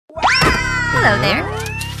Hello there.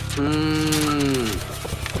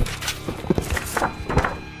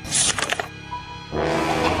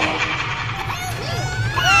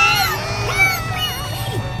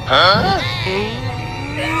 Huh?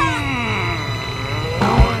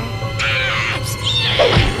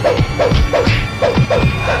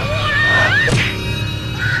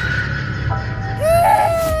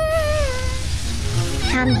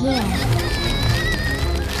 Come here.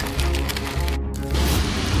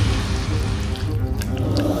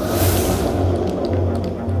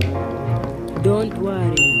 Don't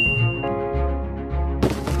worry.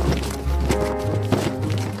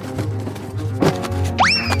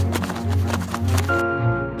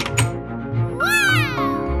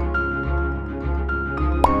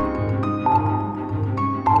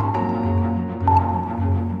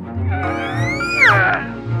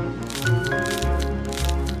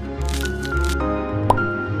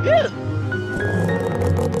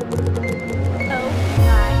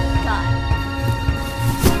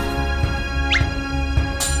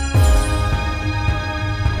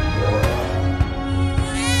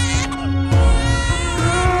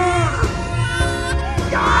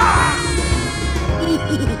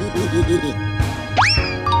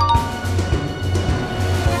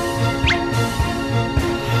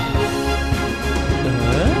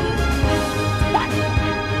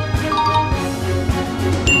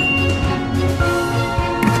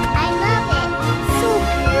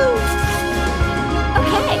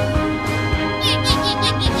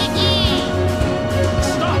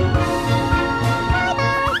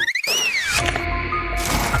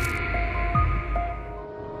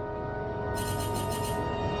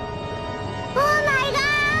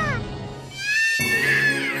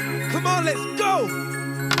 Come on, let's go!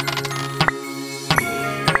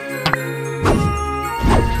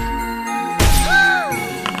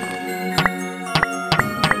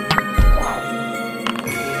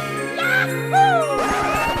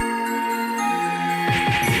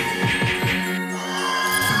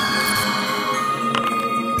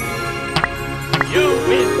 You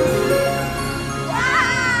win!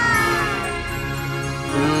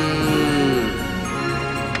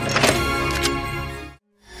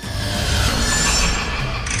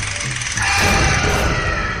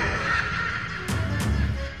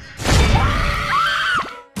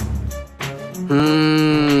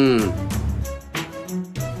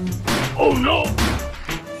 Oh no!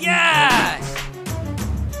 Yes!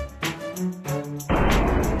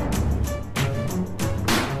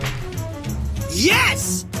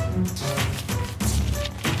 Yes!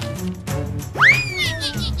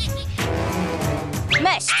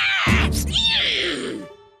 Meshed.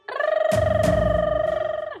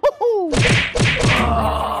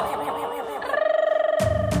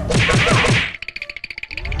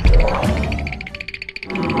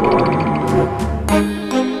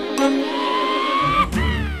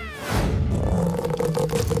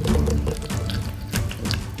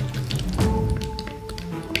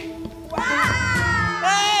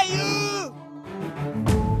 Hey, you!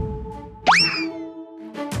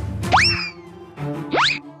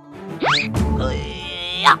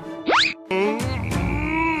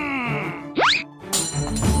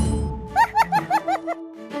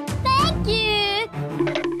 Thank you.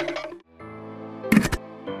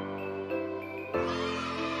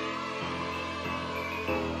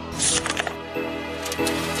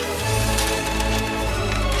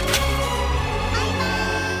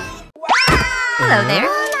 Hello there.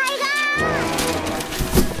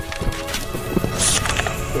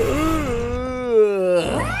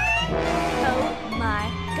 Oh my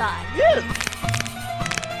god.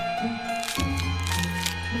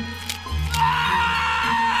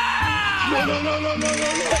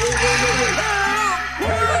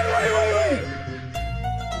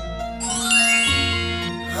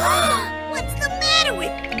 What's the matter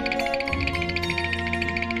with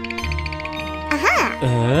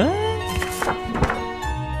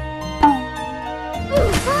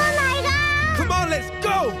Oh my god! Come on, let's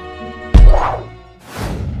go!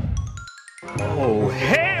 Oh,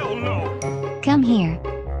 hell no! Come here.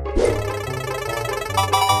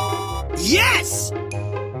 Yes!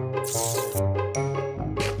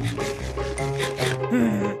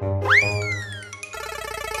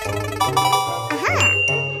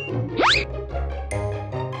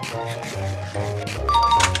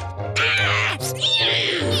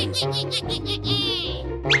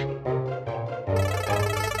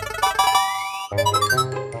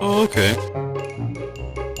 Oh, okay.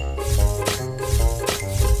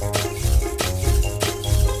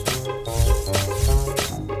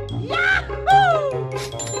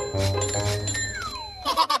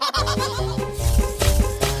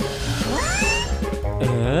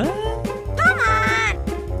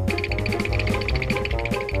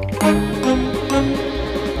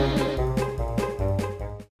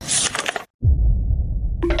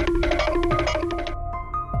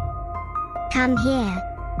 Come here.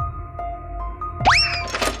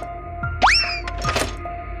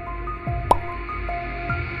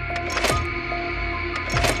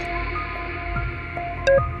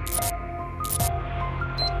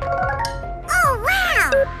 Oh,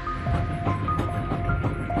 wow!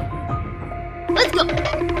 Let's go!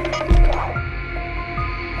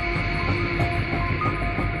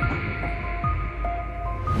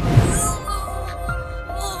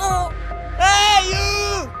 Hey,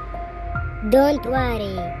 you! Don't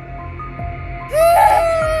worry.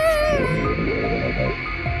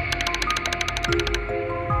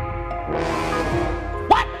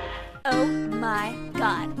 What? Oh my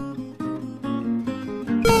god.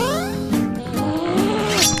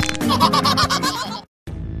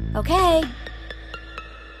 Okay.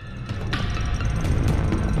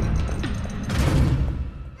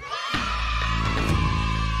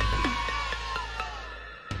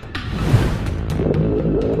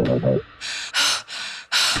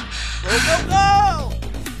 Go, go, go!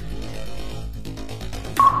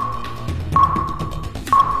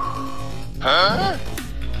 Huh?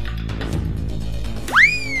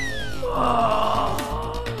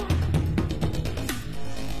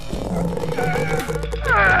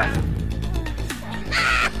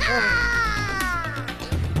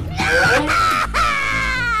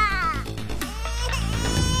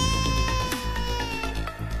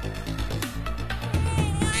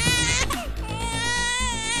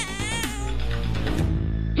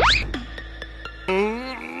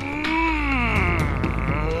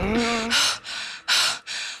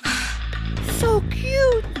 So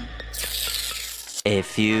cute. A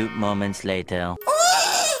few moments later.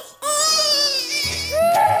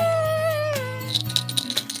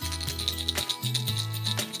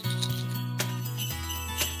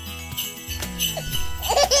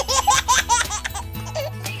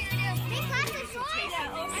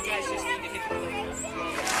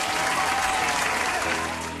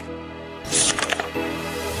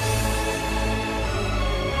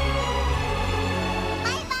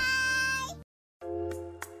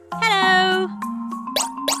 Hello.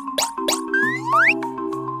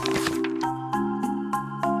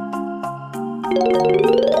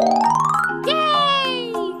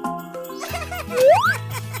 Yay!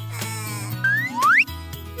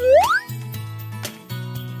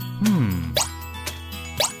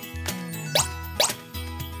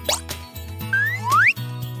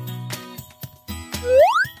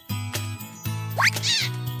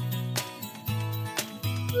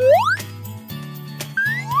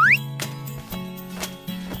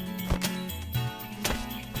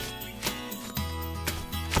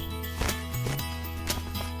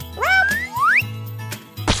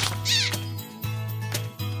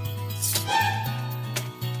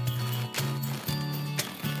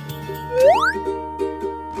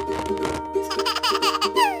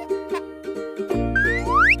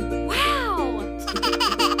 Wow!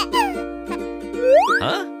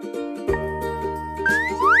 Huh?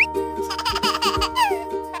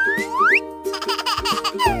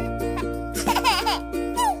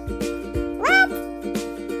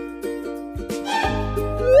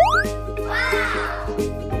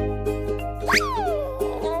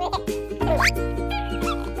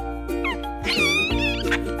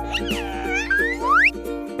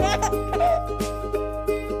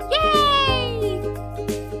 Yay!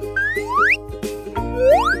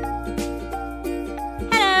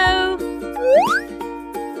 Hello.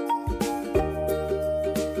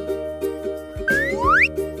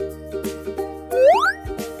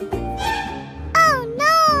 Oh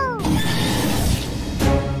no!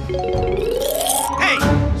 Hey,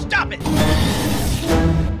 stop it!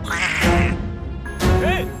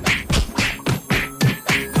 Hey!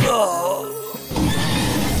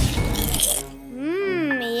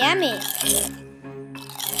 Yummy.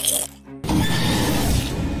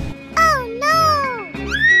 Oh no!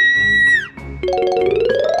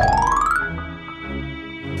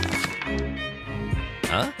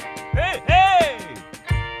 Huh? Hey, hey!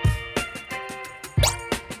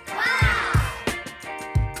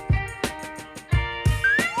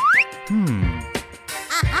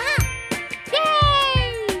 Aha!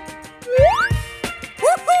 Yay!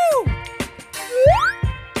 Woohoo!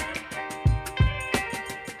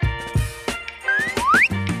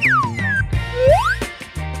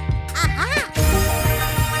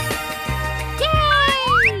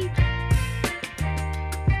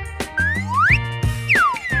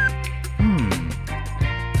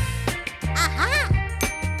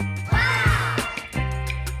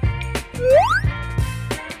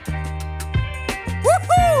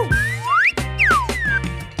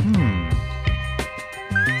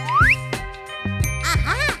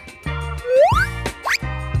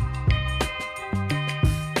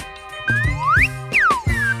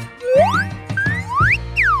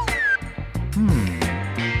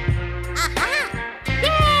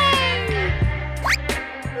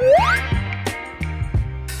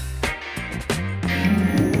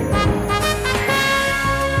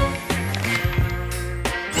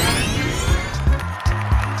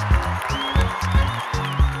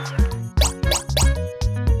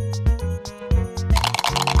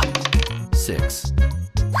 6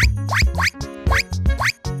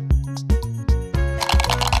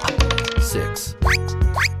 6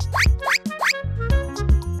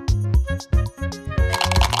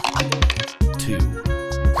 2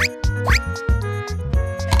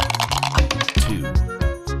 2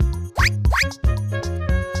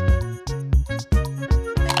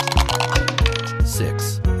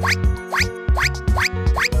 6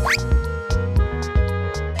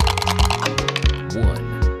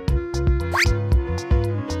 1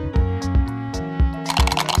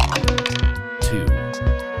 2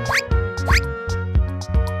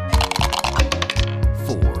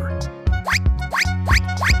 4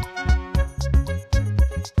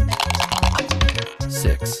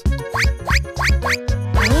 6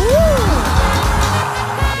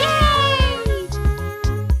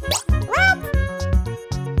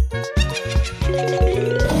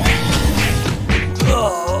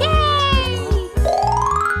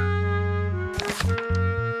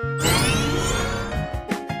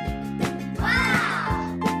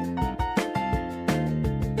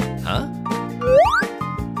 Huh?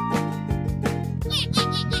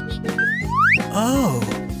 Oh.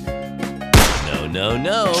 No, no,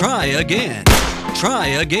 no. Try again. Try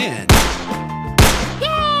again.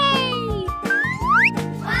 Yay!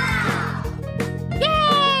 Wow!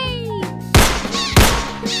 Yay!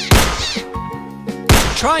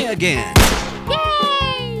 Try again.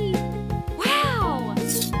 Yay! Wow!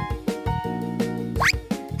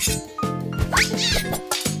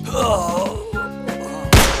 Oh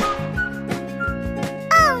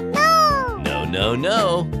no! No, no,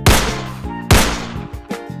 no.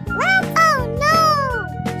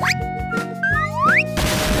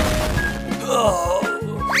 Oh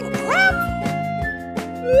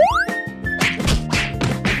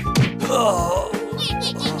no!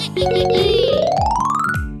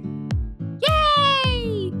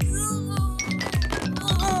 Yay!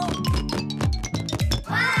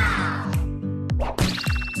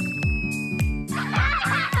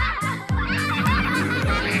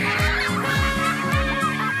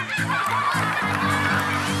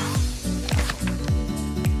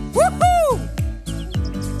 Woohoo!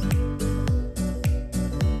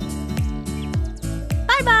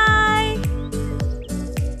 Bye-bye!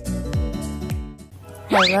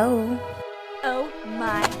 Hello? Oh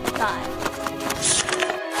my god.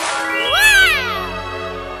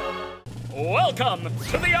 Welcome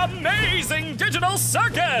to the amazing digital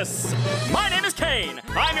circus! My name is Kane.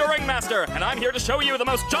 I'm your ringmaster, and I'm here to show you the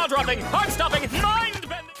most jaw-dropping, heart-stopping,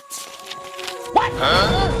 mind-bending... Oh my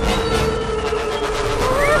god!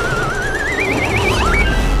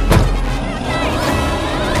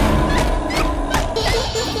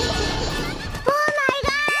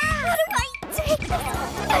 How do I take this?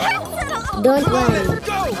 Don't worry.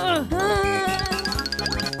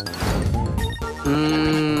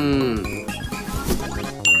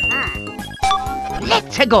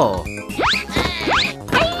 Let's go.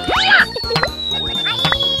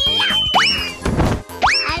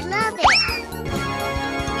 I love it.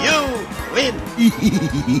 You win!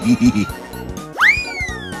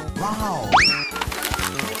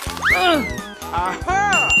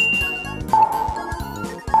 Aha!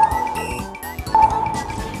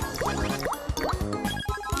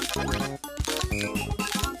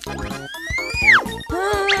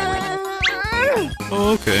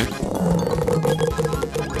 Oh, okay.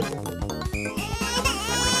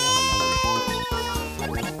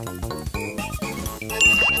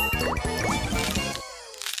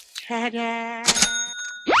 Ta-da!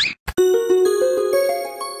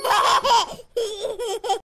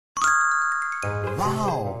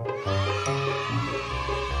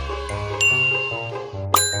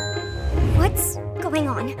 What's going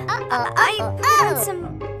on? I put on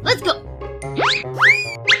some. Let's go.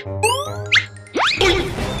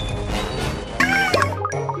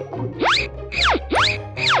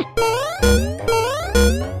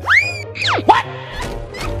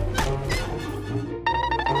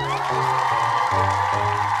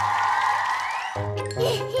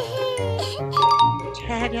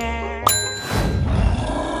 Ta-da!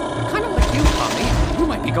 Kind of like you, Tommy. You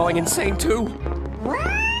might be going insane too.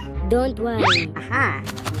 Don't worry. Aha.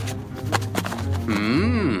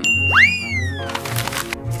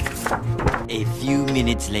 A few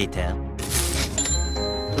minutes later.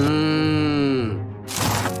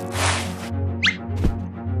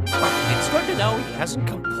 It's good to know he hasn't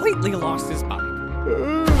completely lost his mind.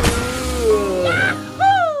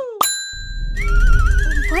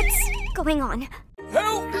 What's going on?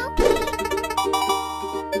 Help!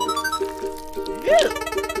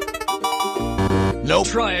 Nope.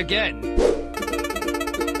 Try again.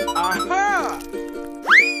 Aha!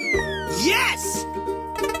 Yeah!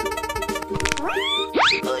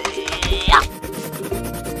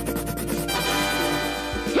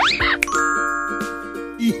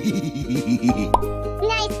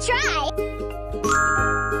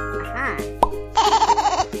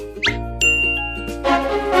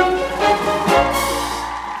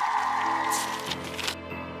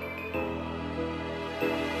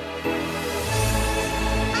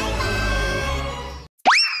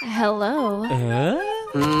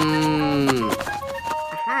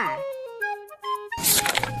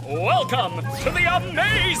 Welcome to the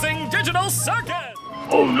amazing digital circus!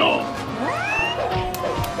 Oh no!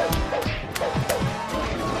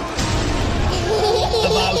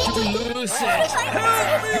 About to lose it.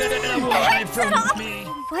 Help me! Away from me.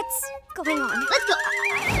 What's going on? Let's go.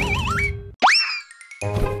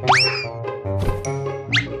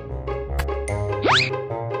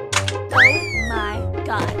 Oh my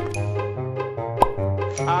god.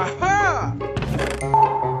 Aha!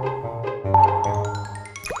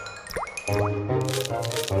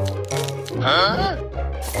 Huh?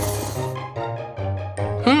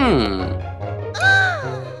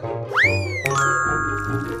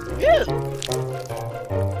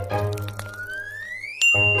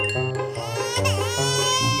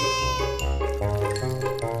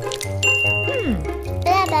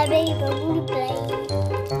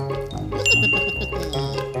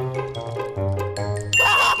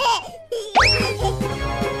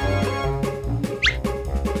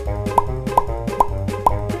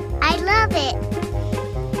 I love it.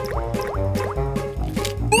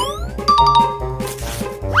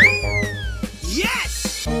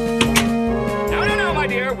 Yes! No, my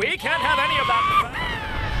dear. We can't have any of that.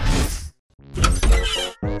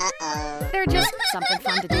 They're just something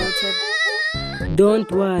fun to do to...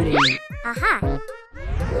 Don't worry. Aha!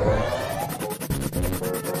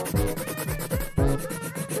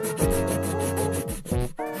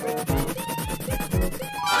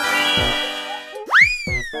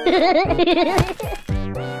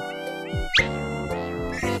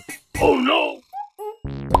 Oh no!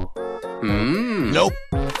 Nope.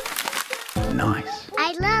 Nice.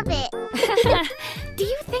 I love it. Do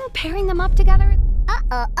you think pairing them up together...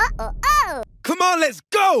 Oh. Come on, let's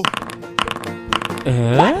go!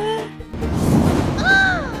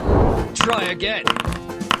 Try again.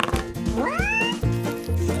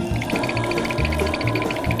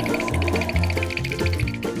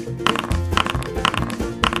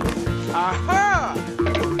 Aha!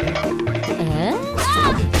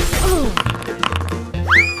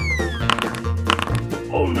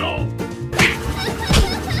 Oh no!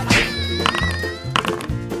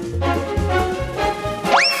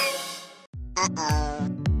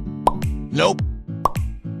 Nope.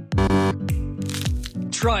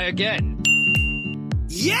 Try again.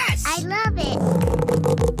 Yes! I love it.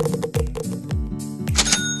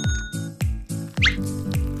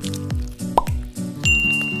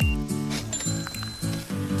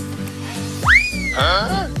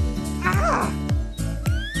 Huh?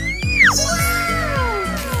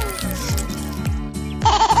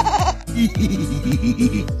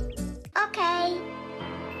 Okay.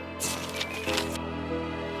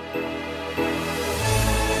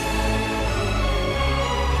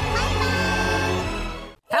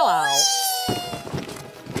 Hello.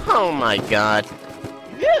 Oh my god.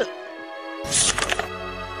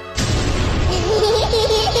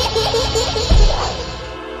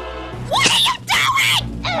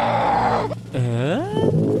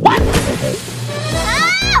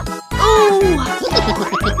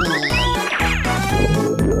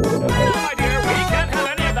 My dear, we can't have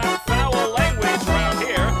any of that foul language around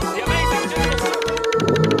here. The amazing digital circus.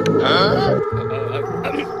 Huh?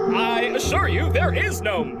 I assure you, there is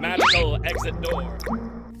no magical exit door.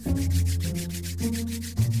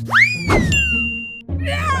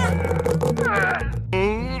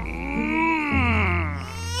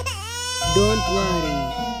 Don't worry.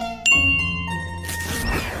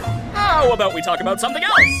 How about we talk about something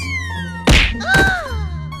else?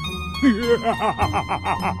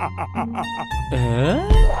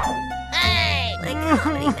 Hey, my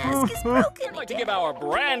comedy mask is broken. I'd like to give our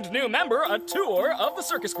brand new member a tour of the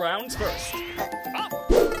circus grounds first. Up.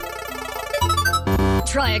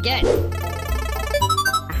 Try again.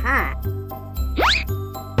 Aha.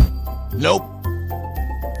 Nope. No.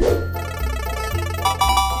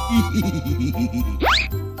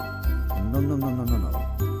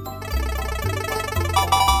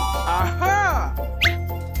 Aha!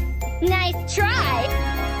 Nice try.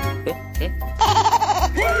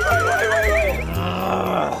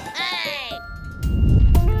 Hey.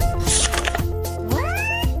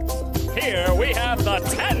 Here we have the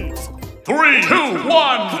tent. 3, 2, 1!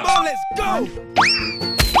 Come on, let's go!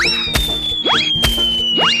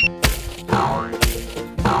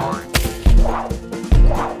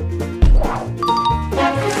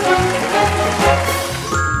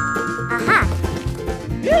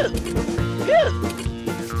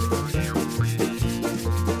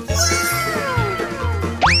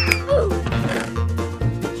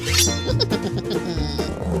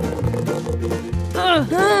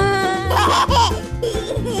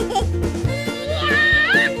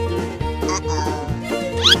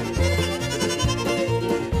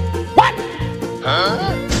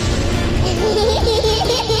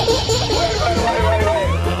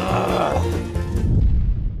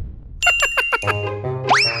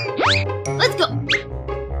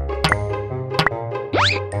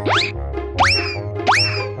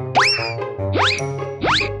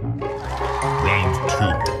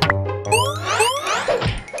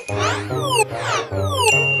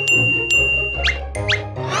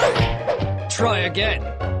 try again.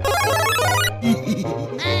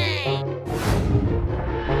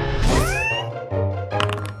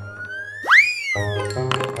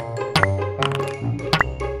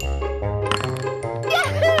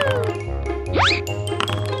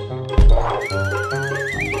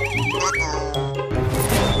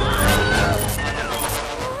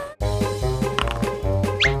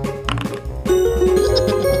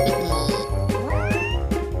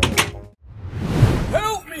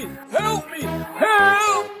 Help me! Help me!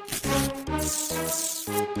 Help!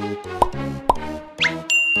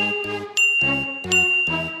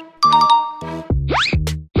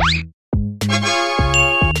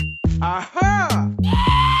 Aha!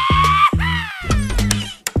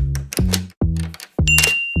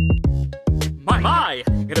 My!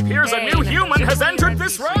 It appears a new human has entered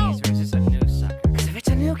this realm! Or is this a new sucker? 'Cause if it's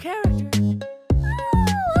a new character.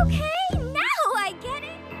 Oh, okay. Now I get it.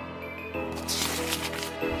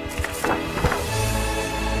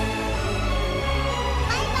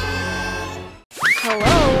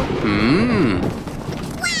 Hello? Hmm.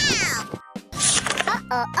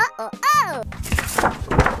 Uh-oh.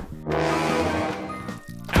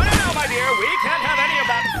 Now, my dear, we can't have any of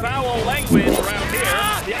that foul language around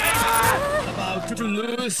here. About to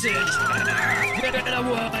lose it. Get it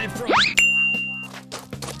away from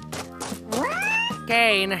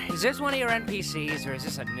Kane, is this one of your NPCs or is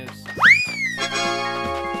this a new sucker?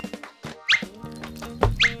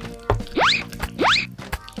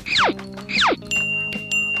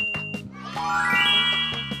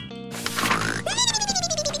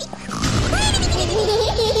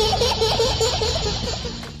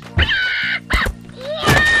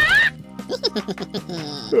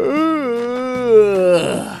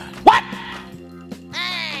 What?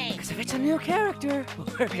 Because if it's a new character,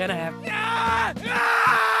 we're gonna have.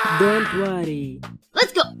 Don't worry.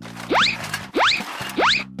 Let's go!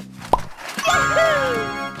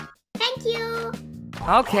 Thank you.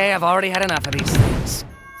 Okay, I've already had enough of these things.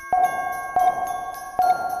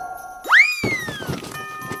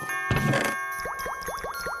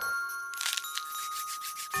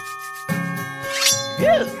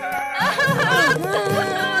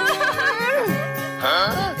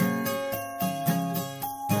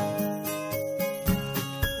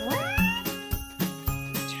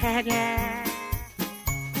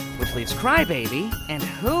 Which leaves Crybaby and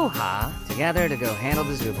Hoo-Ha together to go handle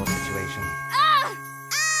the Zooble situation.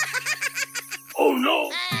 Oh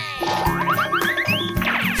no!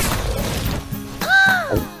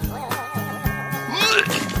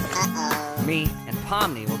 Me and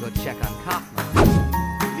Pomni will go check on Kaufman.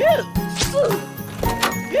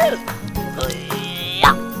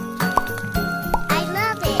 I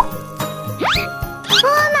love it.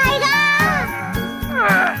 Oh my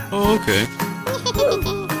god! Oh, okay.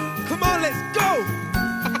 Come on, let's go!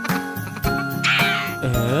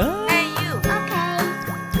 Hey, you. Okay.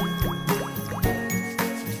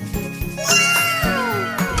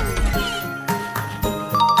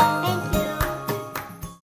 Thank you.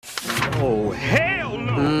 Oh, hell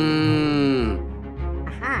no!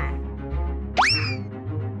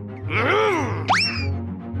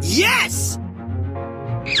 Yes!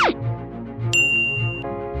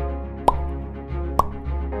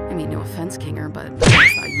 I mean, no offense, Kinger, but I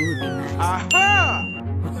thought you would be next. Aha!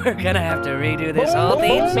 We're gonna have to redo this whole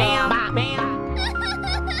theme song.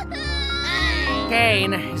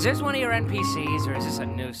 Kane, is this one of your NPCs or is this a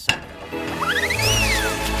new sucker?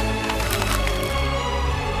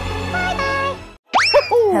 Hello?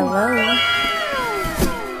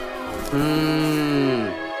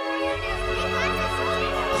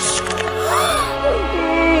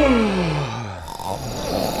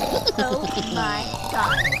 Oh my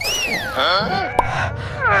god. Huh?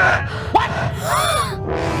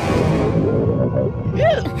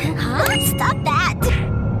 Stop that!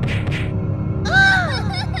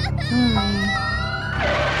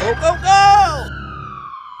 Go, go, go!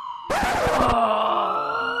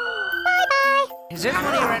 Is this one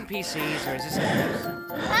of your NPCs or is this a new sucker?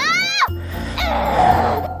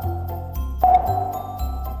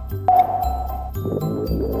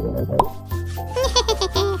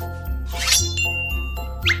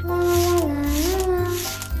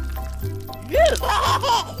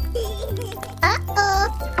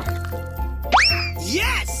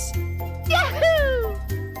 Yes! Yahoo!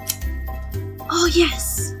 Oh,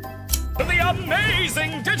 yes! To the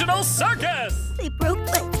amazing digital circus! They broke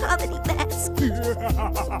my comedy mask.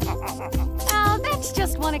 Oh, that's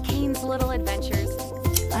just one of Kane's little adventures.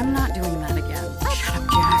 I'm not doing that again. Shut up,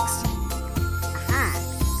 Jax.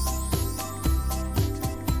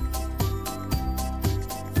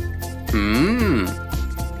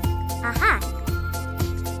 Aha.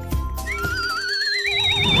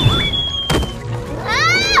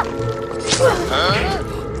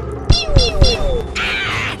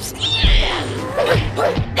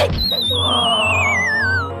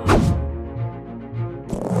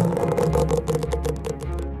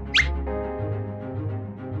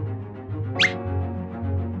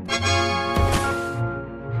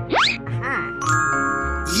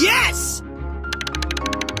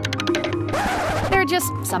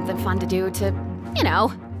 Just something fun to do to, you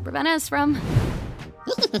know, prevent us from...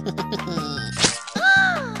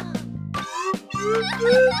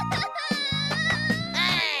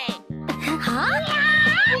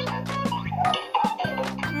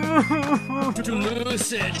 To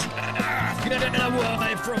lose it. Get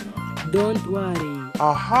away from... Don't worry.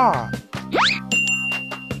 Aha!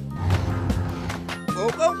 Go,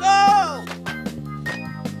 go, go!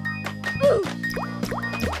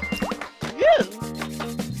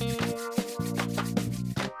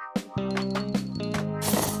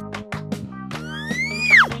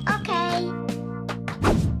 Okay.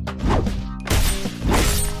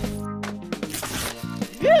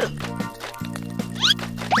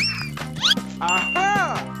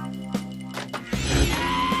 Aha!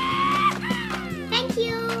 Thank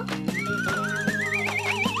you.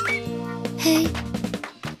 Hey.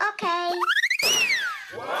 Okay.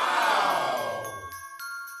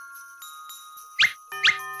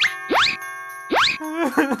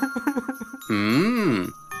 Hmm.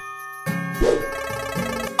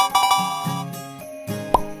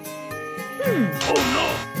 Oh no!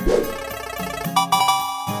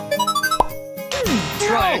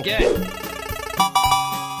 Try again.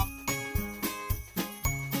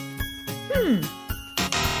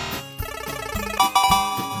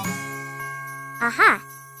 Aha.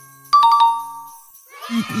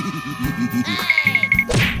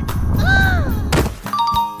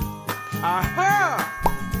 Aha!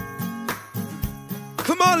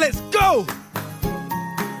 Come on, let's go!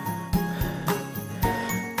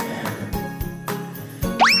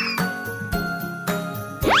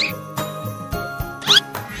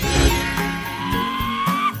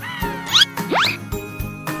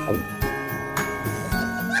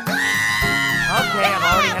 Okay, I've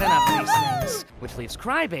already had enough of these things. Which leaves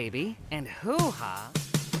Crybaby and Hoo-Ha.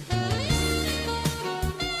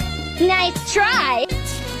 Nice try.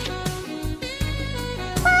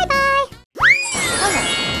 Bye-bye.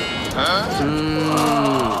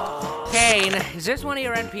 Kane, is this one of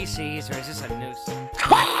your NPCs or is this a nuisance?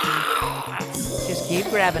 Just keep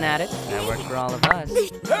grabbing at it. That works for all of us.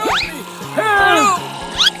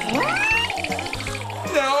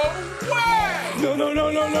 No, no, no,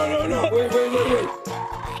 no, no, no, no! Wait, wait, wait, wait!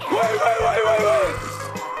 Wait, wait, wait, wait, wait!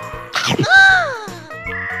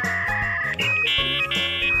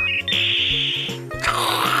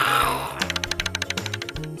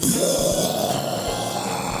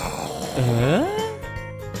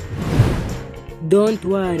 Don't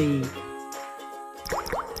worry.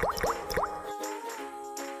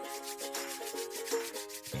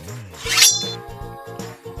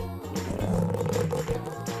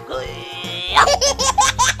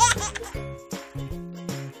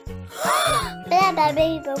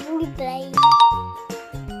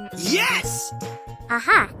 Yes!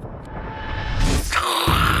 Aha.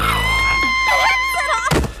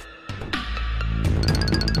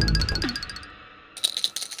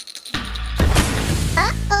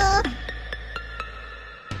 Uh-oh.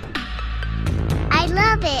 I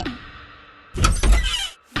love it.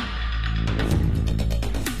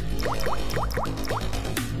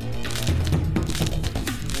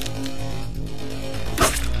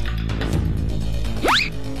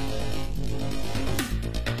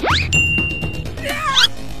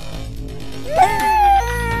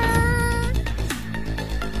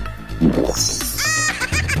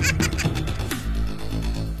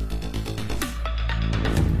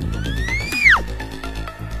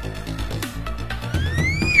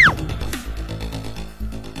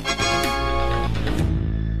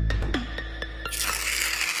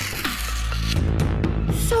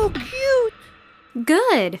 So cute.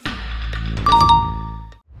 Good.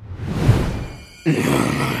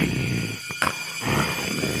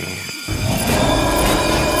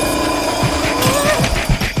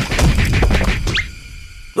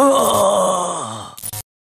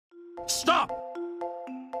 Stop!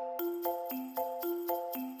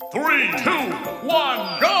 3, 2,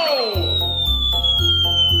 1, go!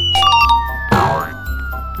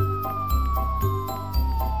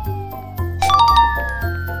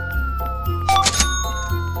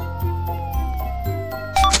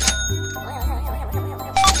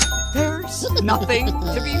 There's nothing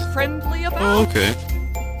to be friendly about. Oh, okay.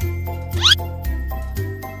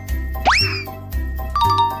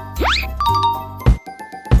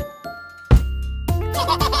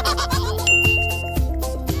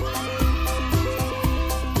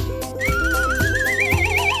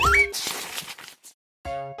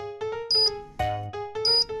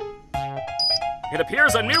 It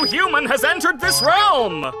appears a new human has entered this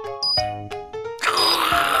realm!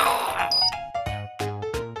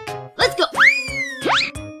 Let's go.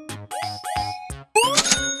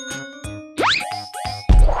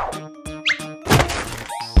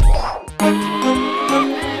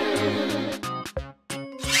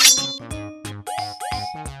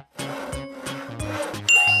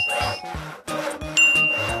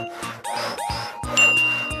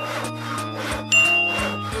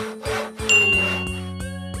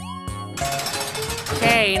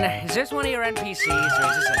 Kane, is this one of your NPCs or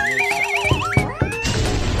is this a new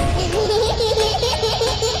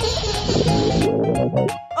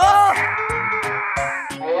Oh,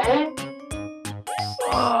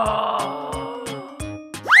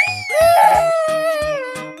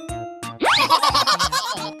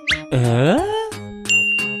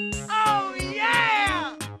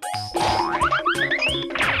 yeah!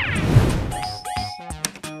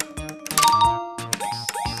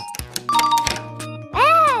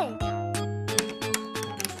 Hey!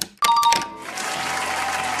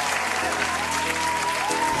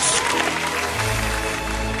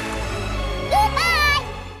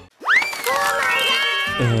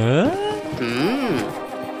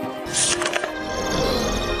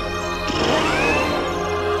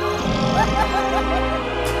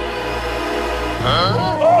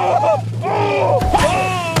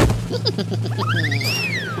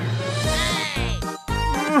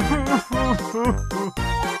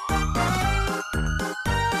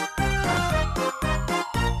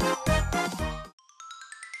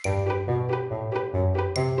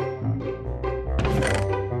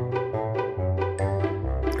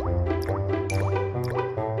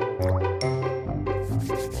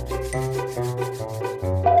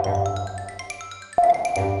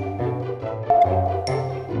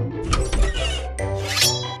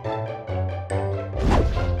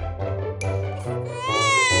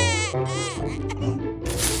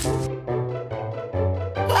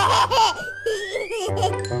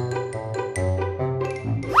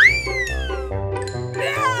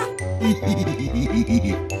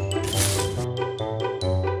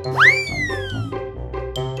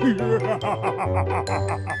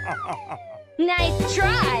 Nice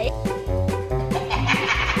try!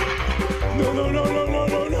 No, no, no, no, no,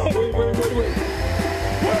 no, no. Wait. Wait.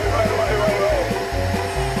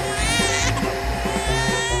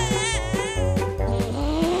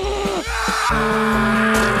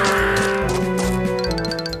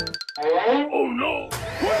 Oh no!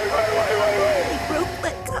 Wait. Broke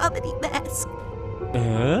my comedy mask.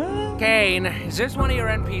 Kane, is this one of your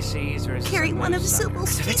NPCs or is this Carry a new one of sucker?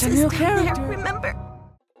 Sybil's If it's pieces a new down character. there, remember?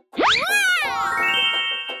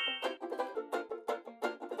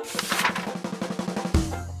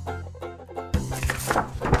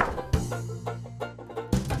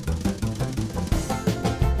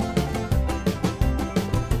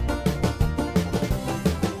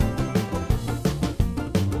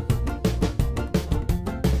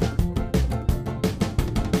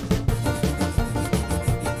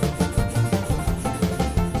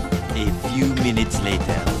 A few minutes later.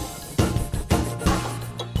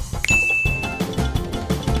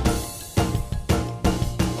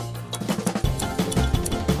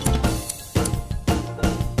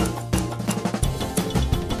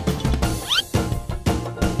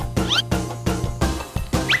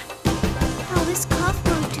 How is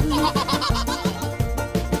Cosmo doing?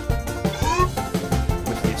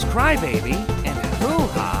 With his crybaby and a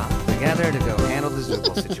hoo-ha together to go handle the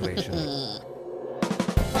Zooble situation.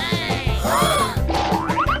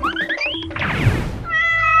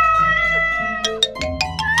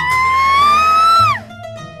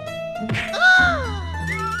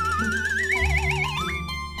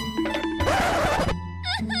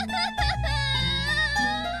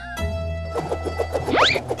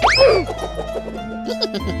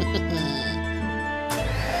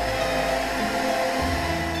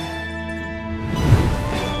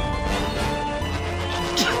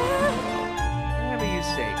 Whatever you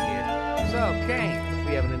say, kid. So, Kane,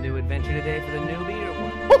 we having a new adventure today for the newbie or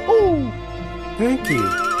what? Thank you.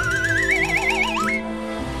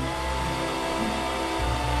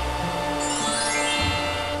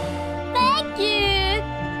 Thank you!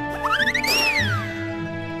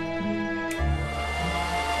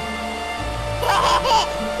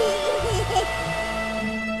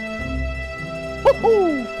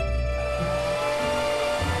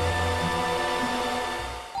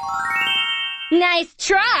 Nice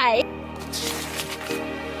try!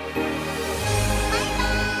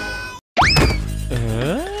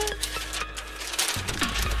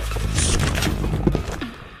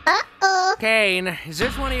 Uh-oh! Kane, is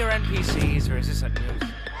this one of your NPCs or is this a new...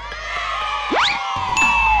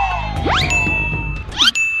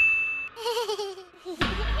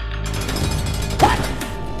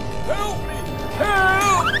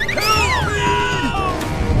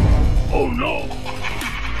 Oh no! No.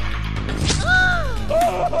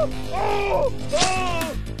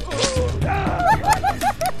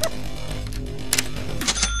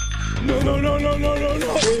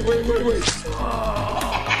 Wait.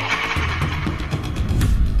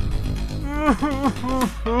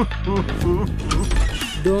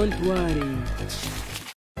 Don't worry.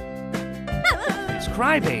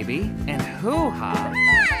 crybaby and hoo-ha.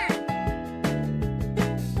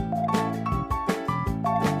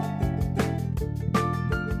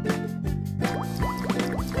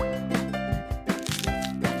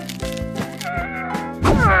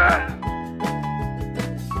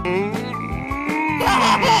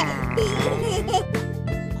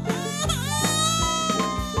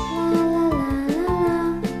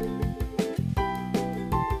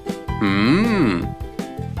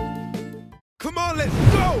 Come on, let's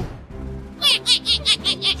go!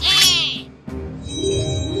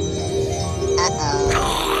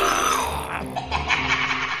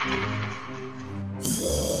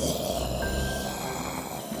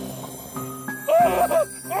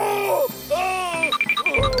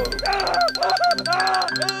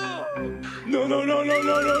 No, no, no, no,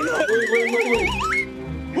 no, no, no!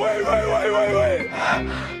 Wait!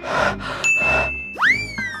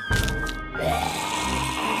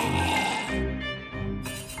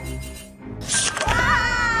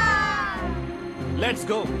 Let's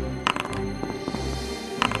go.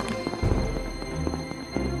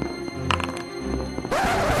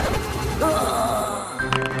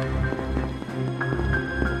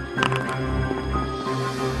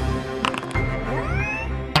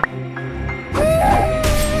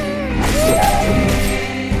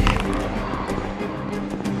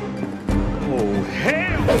 Oh,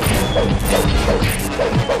 hell!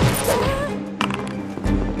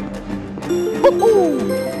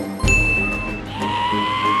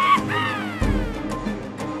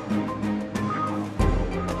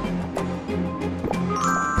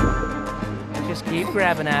 Just keep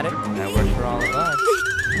grabbing at it. That works for all of us.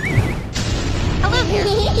 Hello there.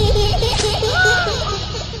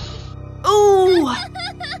 Ooh!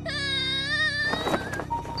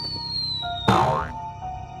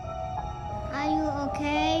 Are you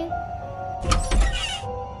okay?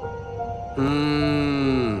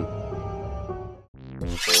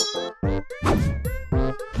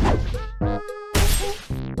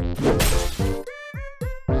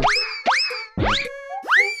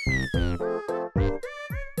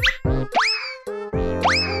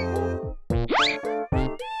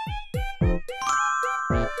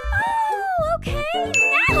 Oh, okay.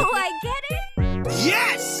 Now I get it.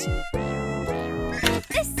 Yes!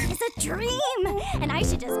 This is a dream, and I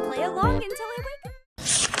should just play along until I wake up.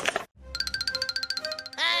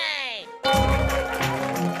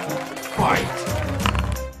 Fight!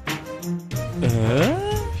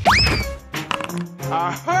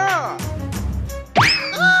 Aha!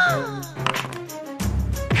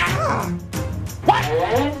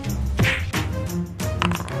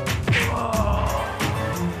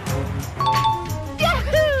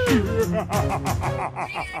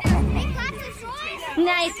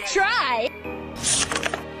 Nice try.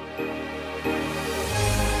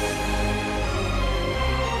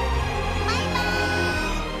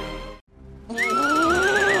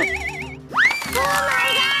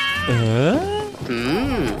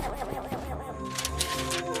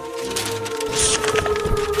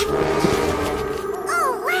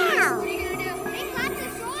 Oh, wow.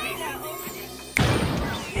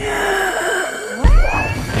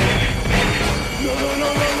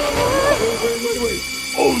 Wait.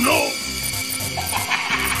 Oh no!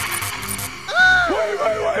 Wait.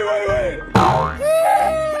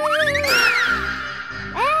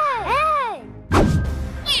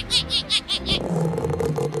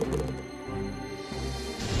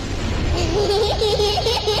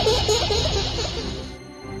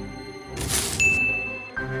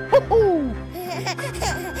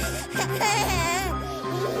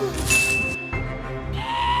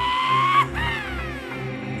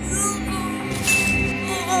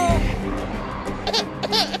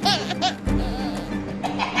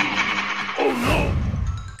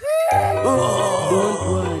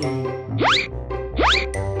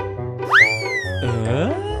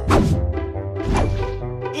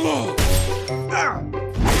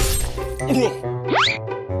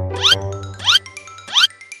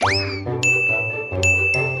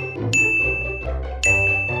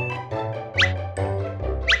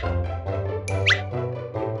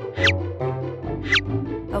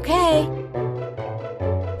 Okay.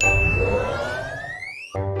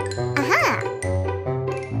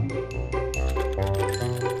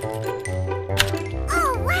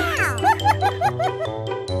 Oh, wow.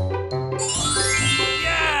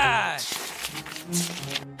 Yes!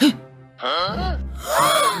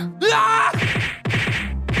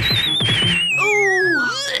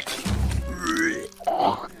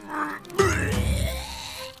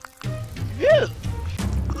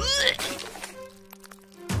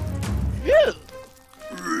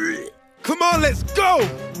 Come on, let's go!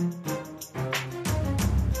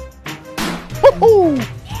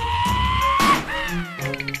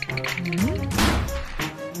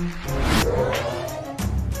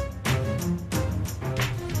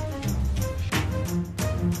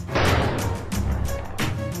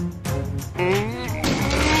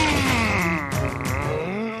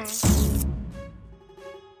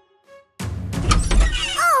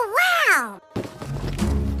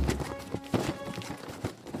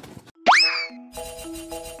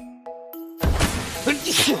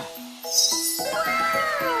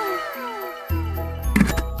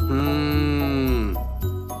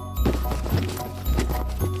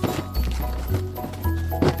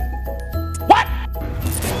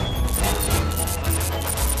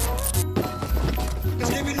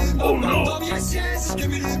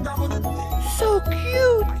 So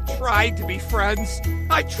cute! I tried to be friends.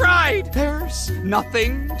 I tried! There's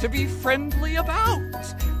nothing to be friendly about.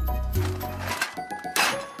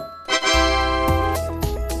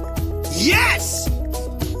 Yes!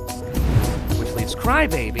 Which leaves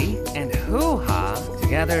Crybaby and Hoo-Ha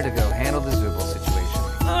together to go handle the Zooble situation.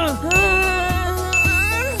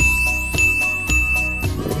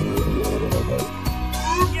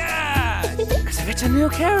 Yes! Because if it's a new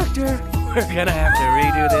character, we're gonna have to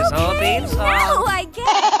redo this whole theme song. Now I get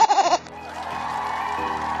it.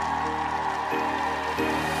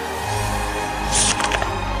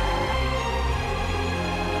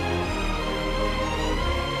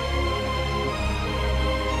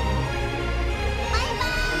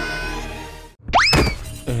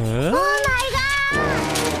 Oh my god!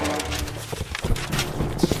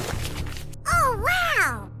 Oh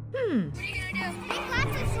wow! What are you gonna do? We got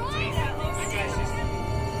this one.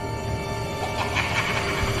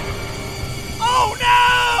 Oh no!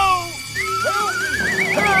 Help me!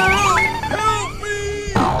 Help me!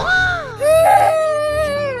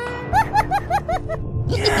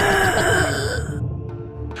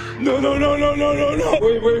 No, no, no, no, no, no, no!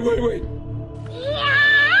 Wait, wait, wait, wait!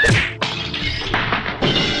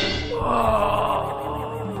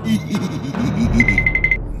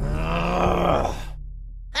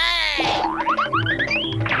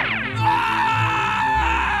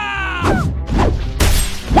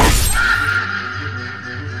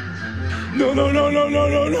 No, no, no, no, no,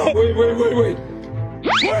 no, no! Wait, wait, wait, wait!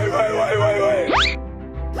 Wait, wait, wait, wait, wait!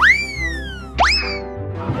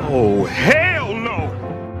 Oh, hell no!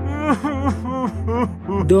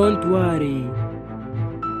 Don't worry.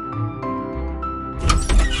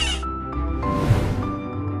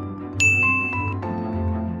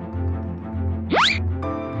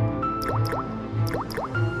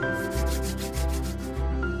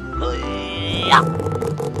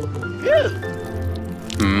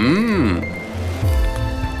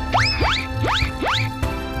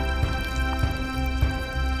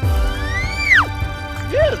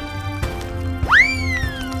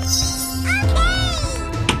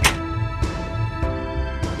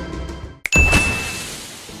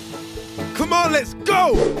 Come on, let's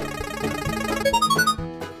go!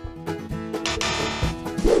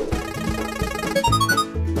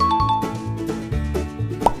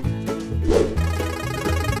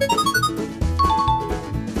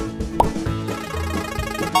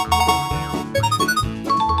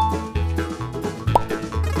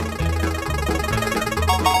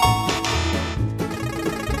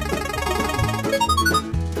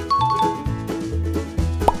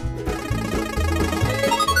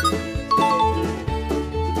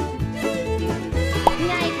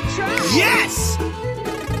 Yes!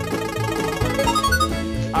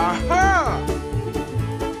 Aha!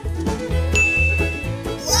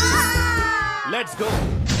 Let's go.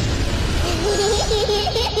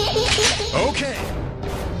 Okay.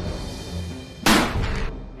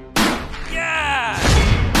 Yeah!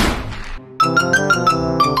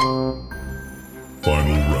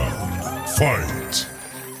 Final round. Fight.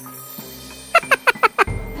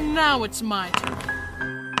 Now it's my turn.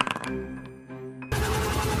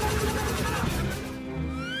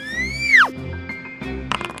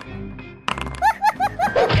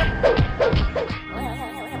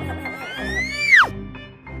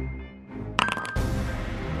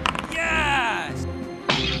 Yes!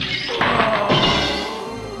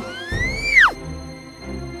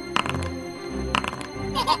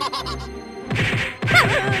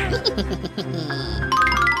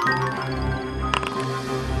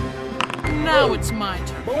 Now it's my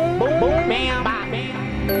turn. Boom, boom, boom, bam, bam, bam.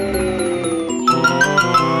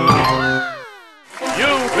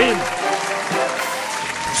 You win.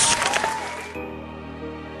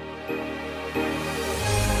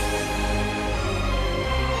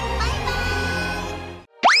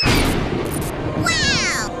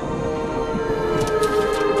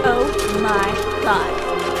 Oh my god.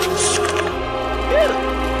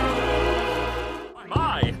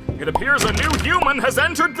 human has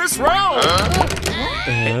entered this realm!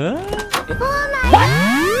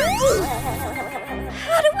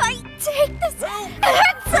 How do I take this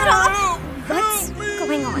headset off? What's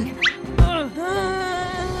going on?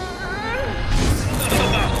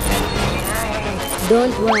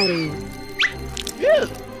 Don't worry.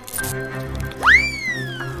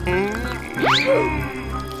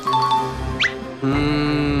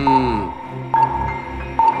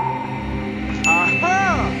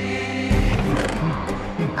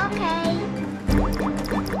 Okay.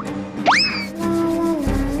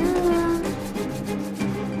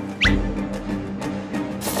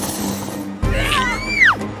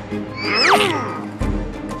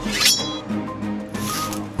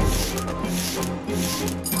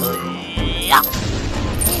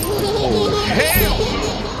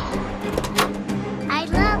 I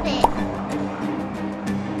love it.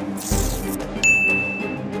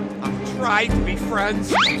 I tried to be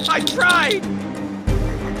friends. I tried!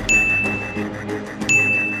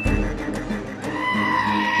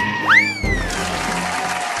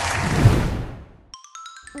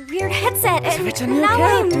 Weird headset, and It's a new now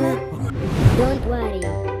character. Don't worry.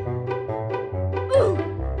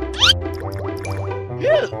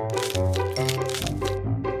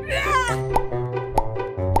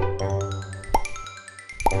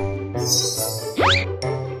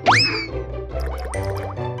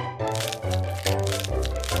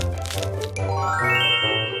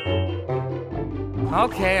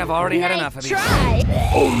 Okay, I've already had enough of these. Try.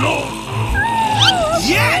 Oh no!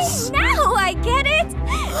 Yes! Now I get it!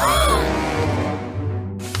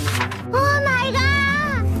 Oh my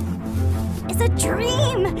god! It's a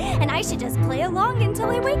dream! And I should just play along until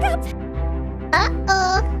I wake up.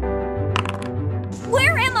 Uh-oh.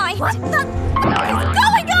 Where am I? What the is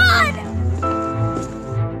going on?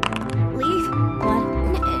 Leave? What?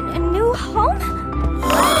 A new home?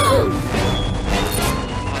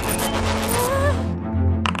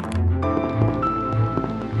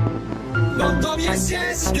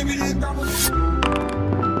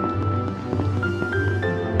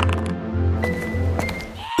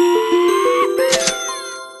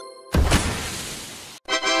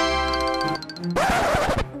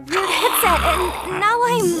 Weird headset, and now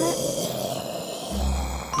I'm...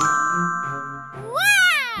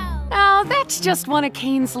 Wow! Oh, that's just one of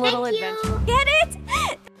Kane's little Thank adventures. you. Get it?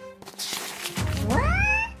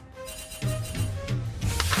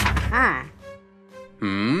 Ah.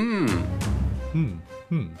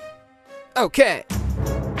 Okay.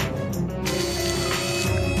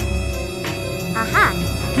 Aha!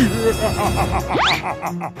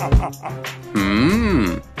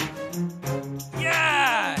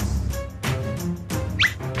 Yes!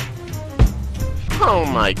 Oh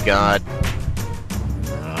my god.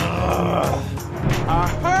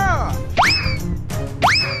 Aha!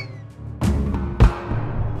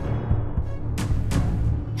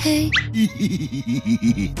 Hey.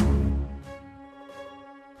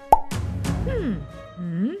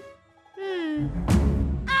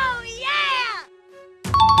 Oh yeah!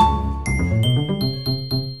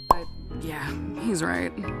 Yeah, he's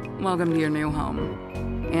right. Welcome to your new home.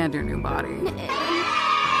 And your new body.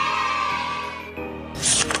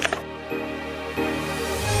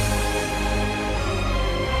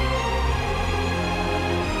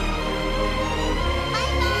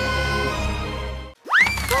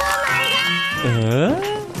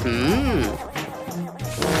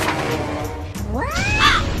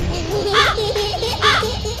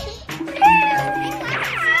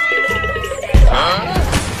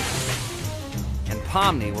 And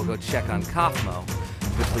Pomni will go check on Kaufmo,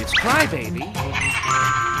 which leaves Crybaby.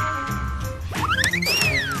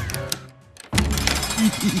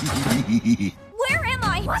 Where am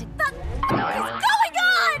I? What the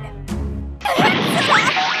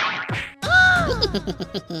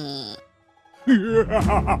is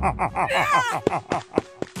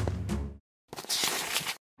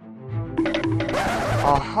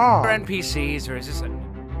Or NPCs, or is this a...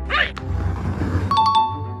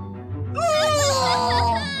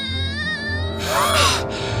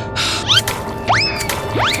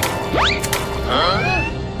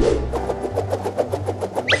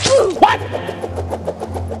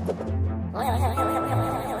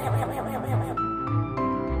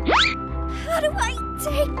 How do I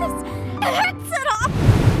take this headset off?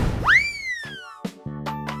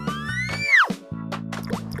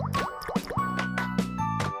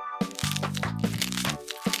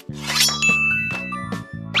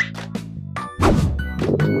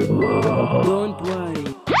 Don't worry.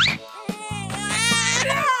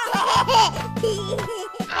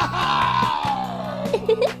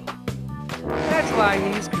 That's why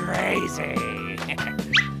he's crazy.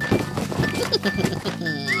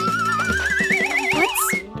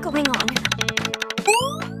 What's going on?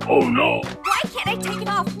 Oh no! Why can't I take it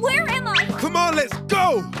off? Where am I? Come on, let's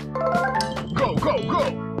go! Go, go,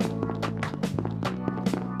 go!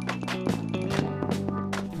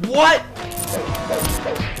 What?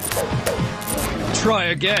 Try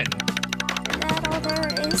again. That all there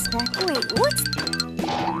is? Wait, what's...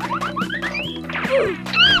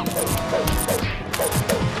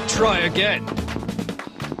 Try again.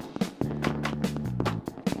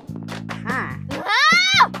 Ah!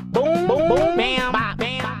 Boom, boom, boom, Bam,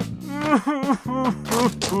 bam.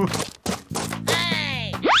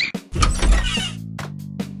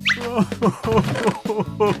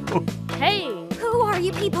 Hey! Who are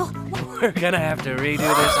you people? We're gonna have to redo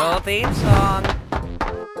this whole theme song.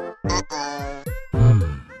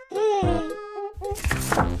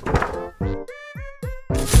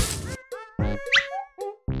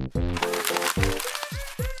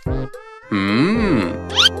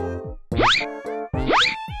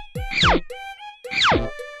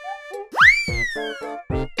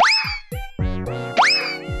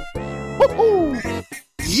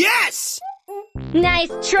 Yes! Nice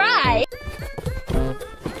try!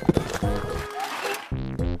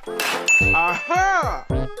 Aha!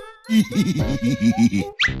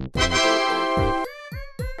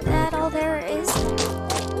 That all there is?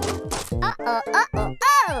 Uh-oh, uh-oh,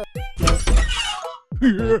 oh!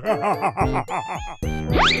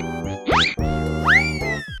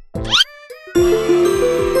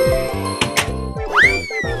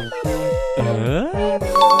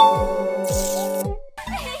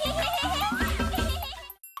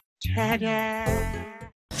 Ta-da!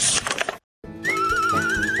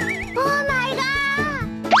 Oh my god!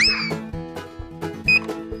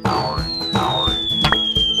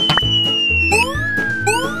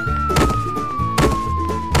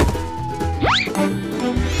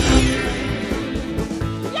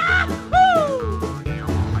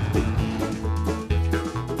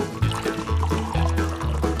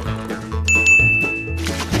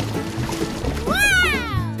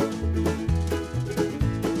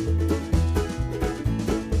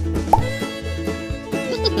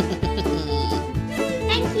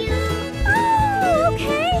 Thank you! Oh,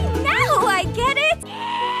 okay! Now I get it!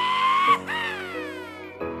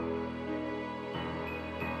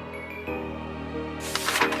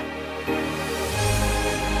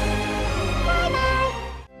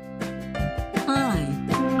 Hi.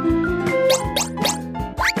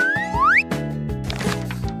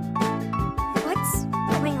 What's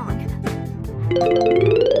going on?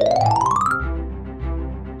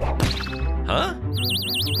 Huh?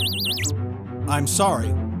 I'm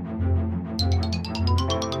sorry.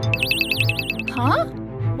 Huh?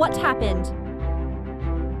 What happened?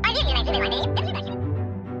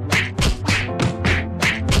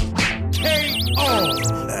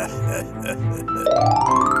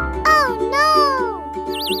 Oh no!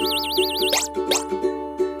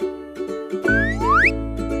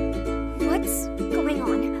 What's going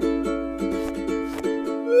on?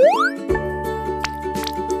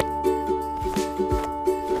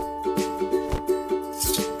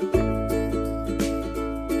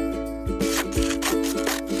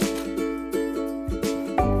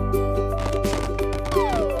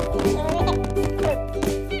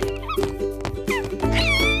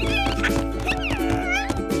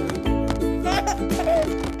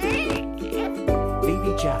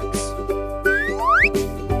 Baby Jax.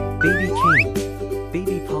 Baby King.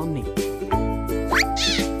 Baby Pomni.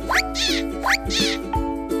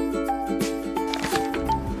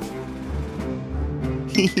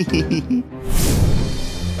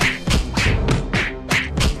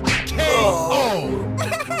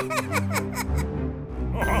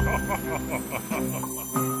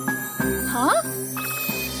 Huh?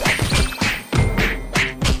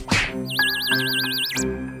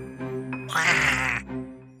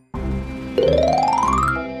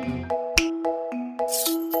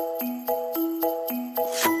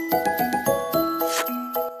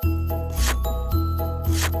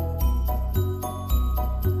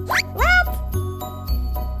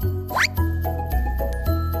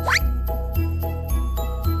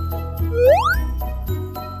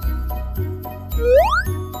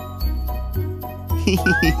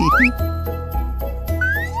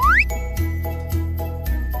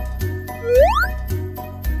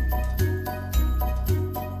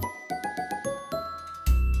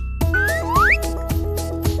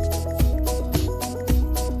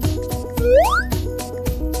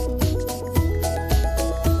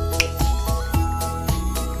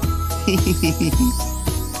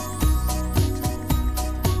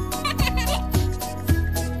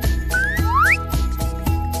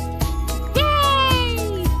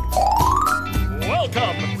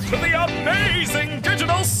 amazing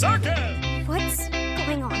digital circus! What's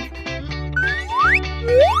going on?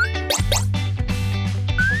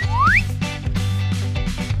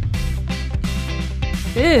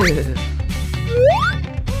 Ew.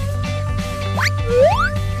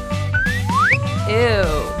 Ew.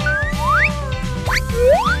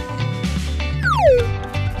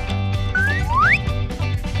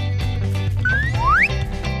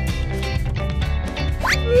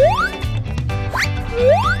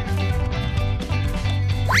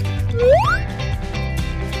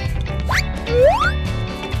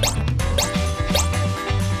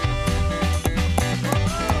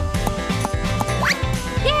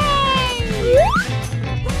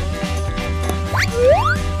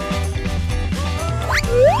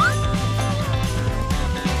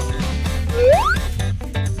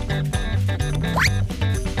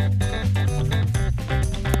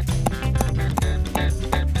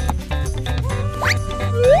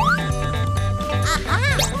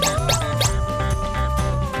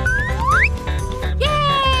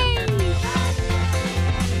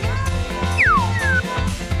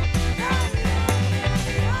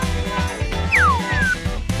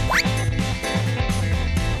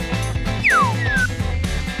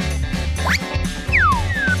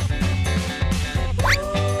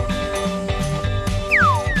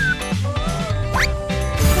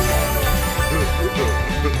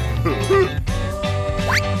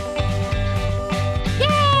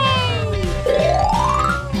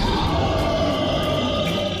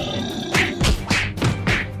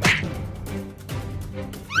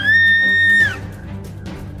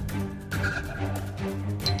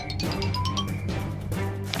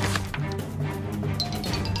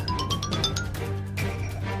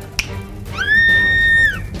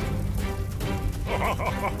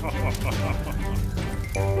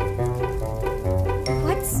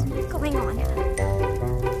 What's going on?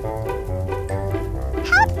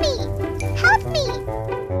 Help me! Help me!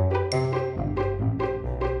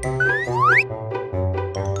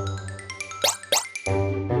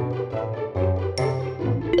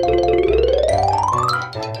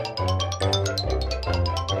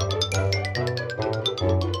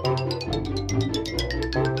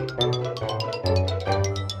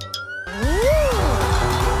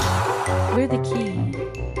 We're the key.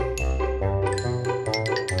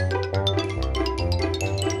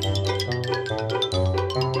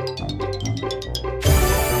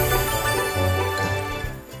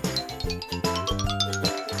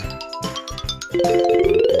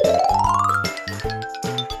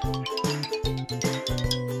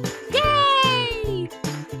 Yay!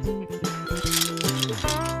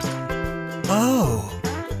 Oh.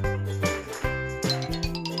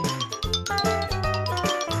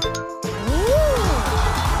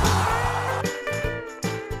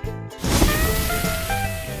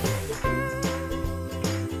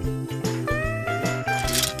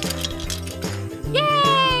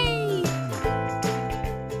 Yay!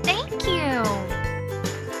 Thank you.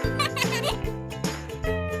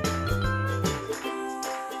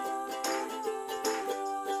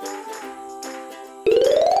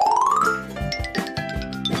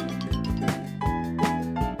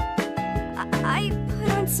 I put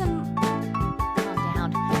on some. Calm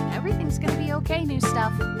down. Everything's gonna be okay, new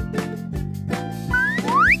stuff.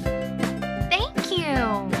 Thank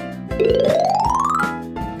you.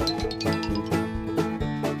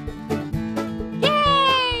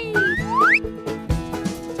 Yay!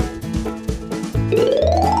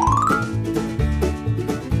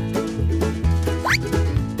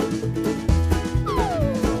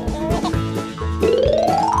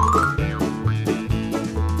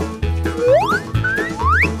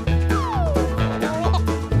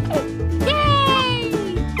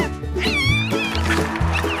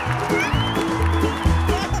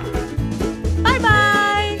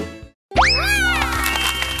 Bye-bye!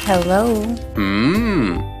 Hello.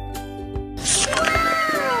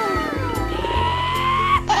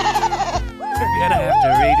 We're gonna have to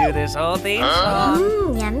redo this whole theme song.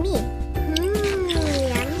 Yummy.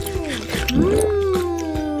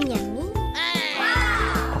 Yummy.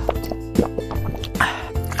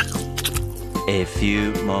 A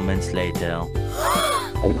few moments later.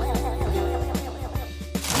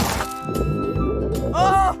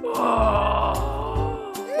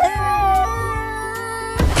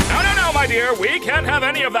 No, my dear, we can't have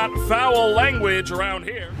any of that foul language around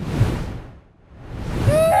here.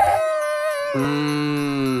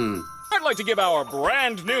 I'd like to give our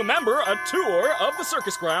brand new member a tour of the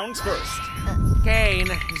circus grounds first. Kane,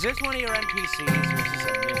 is this one of your NPCs or is this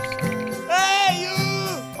a new circus? Hey, you!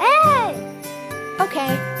 Hey!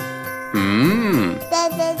 Okay.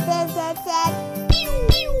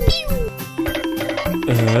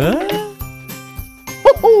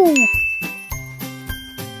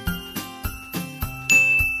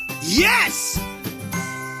 Yes!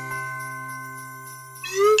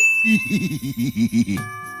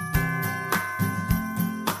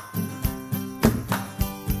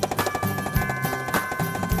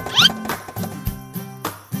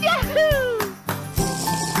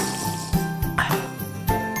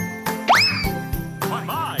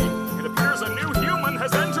 My, it appears a new human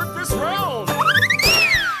has entered this realm.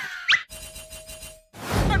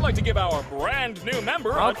 I'd like to give our brand new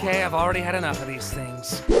member Okay, I've already had enough of these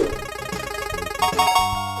things.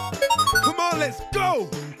 Come on, let's go!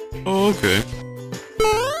 Okay.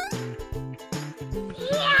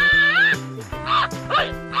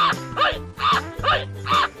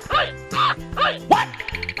 What?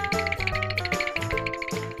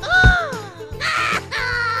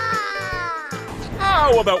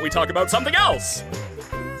 How about we talk about something else?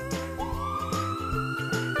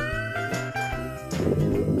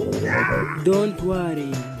 Don't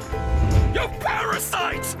worry. You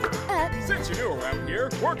parasite! Since you're new around here,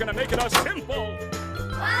 we're gonna make it a simple.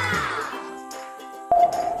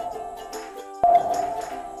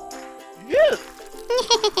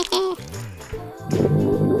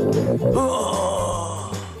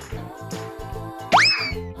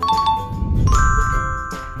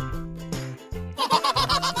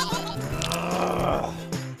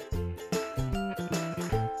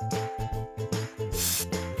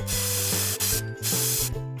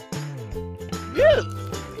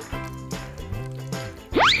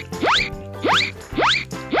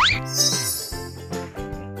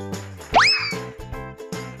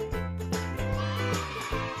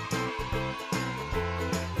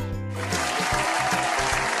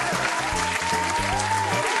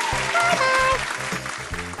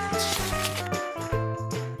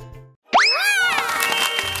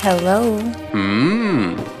 Hello.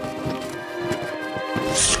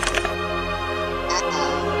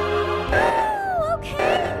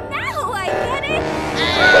 Okay, now I get it.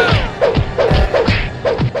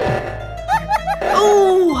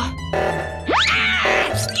 Oh!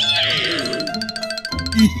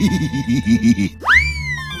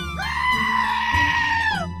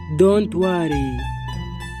 Don't worry.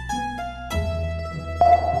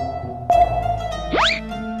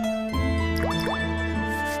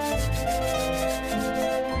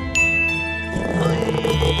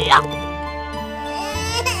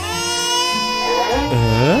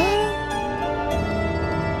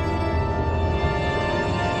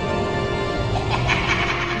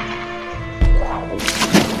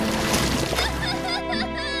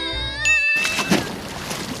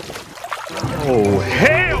 Oh,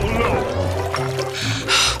 hell no!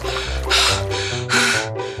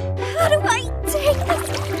 How do I take this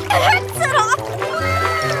headset off?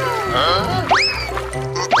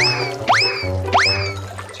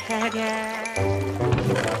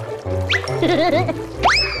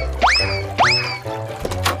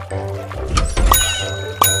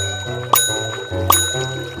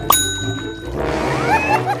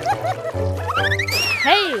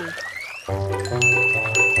 Hey!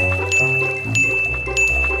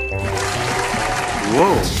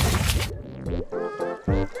 Whoa.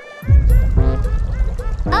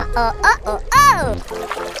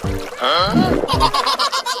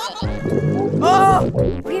 Oh!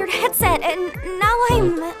 Weird headset, and now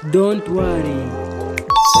I'm... Don't worry.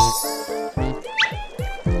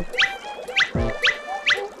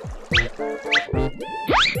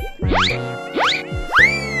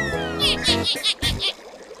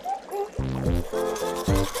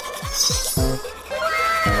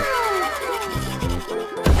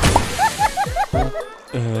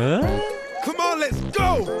 Come on, let's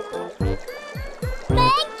go!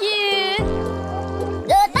 Thank you!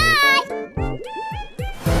 Goodbye!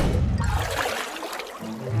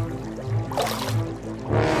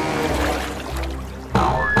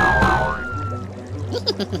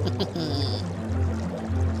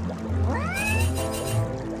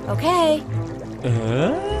 Okay.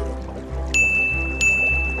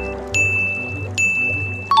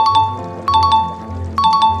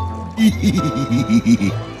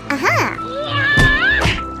 Aha!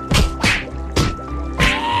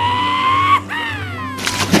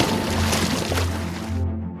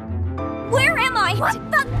 Where am I? What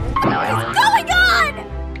the is going on?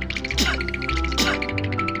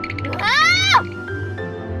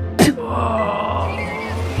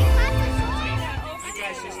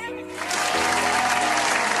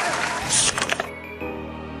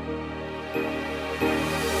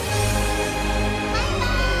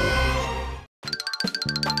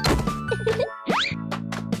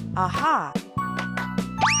 Aha!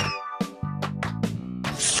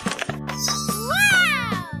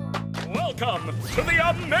 Welcome to the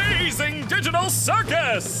amazing digital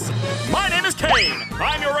circus! My name is Kane.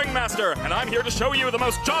 I'm your ringmaster, and I'm here to show you the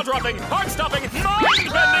most jaw-dropping, heart-stopping,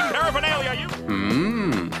 mind-bending paraphernalia you...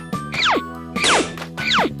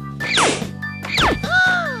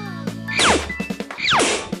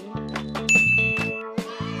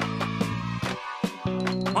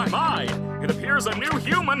 My! It appears a new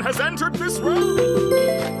human has entered this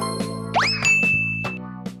room!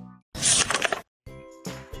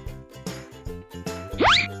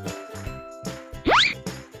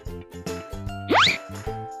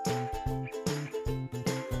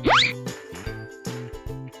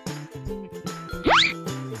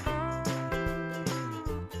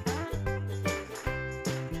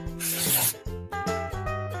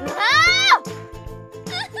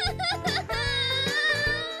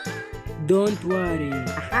 Don't worry.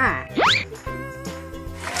 Aha.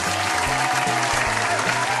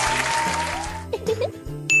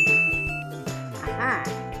 Aha.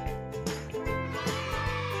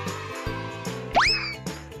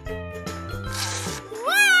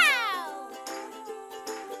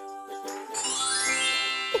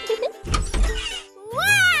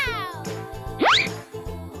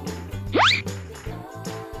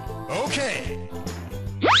 Okay.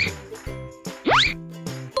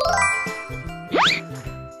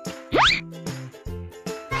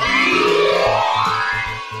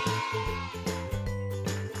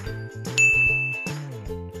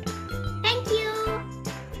 Thank you.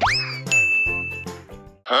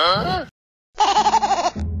 Huh?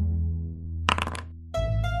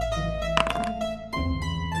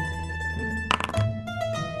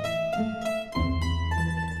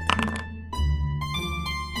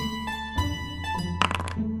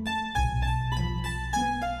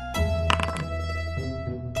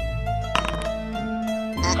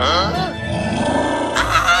 Huh?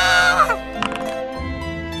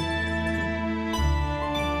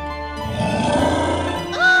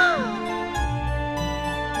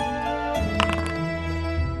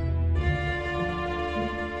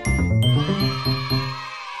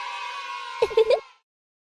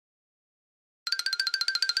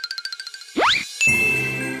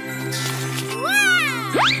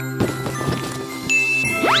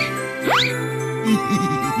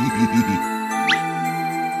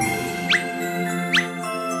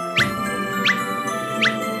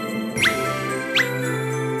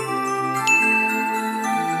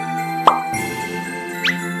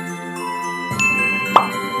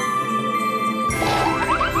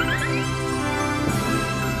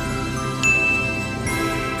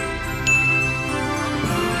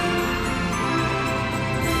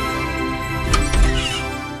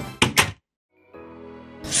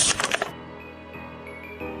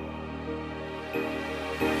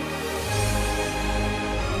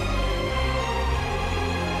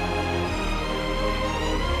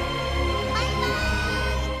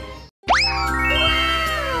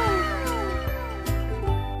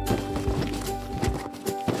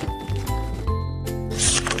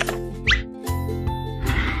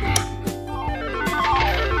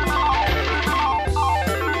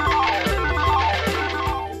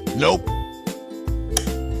 Nope.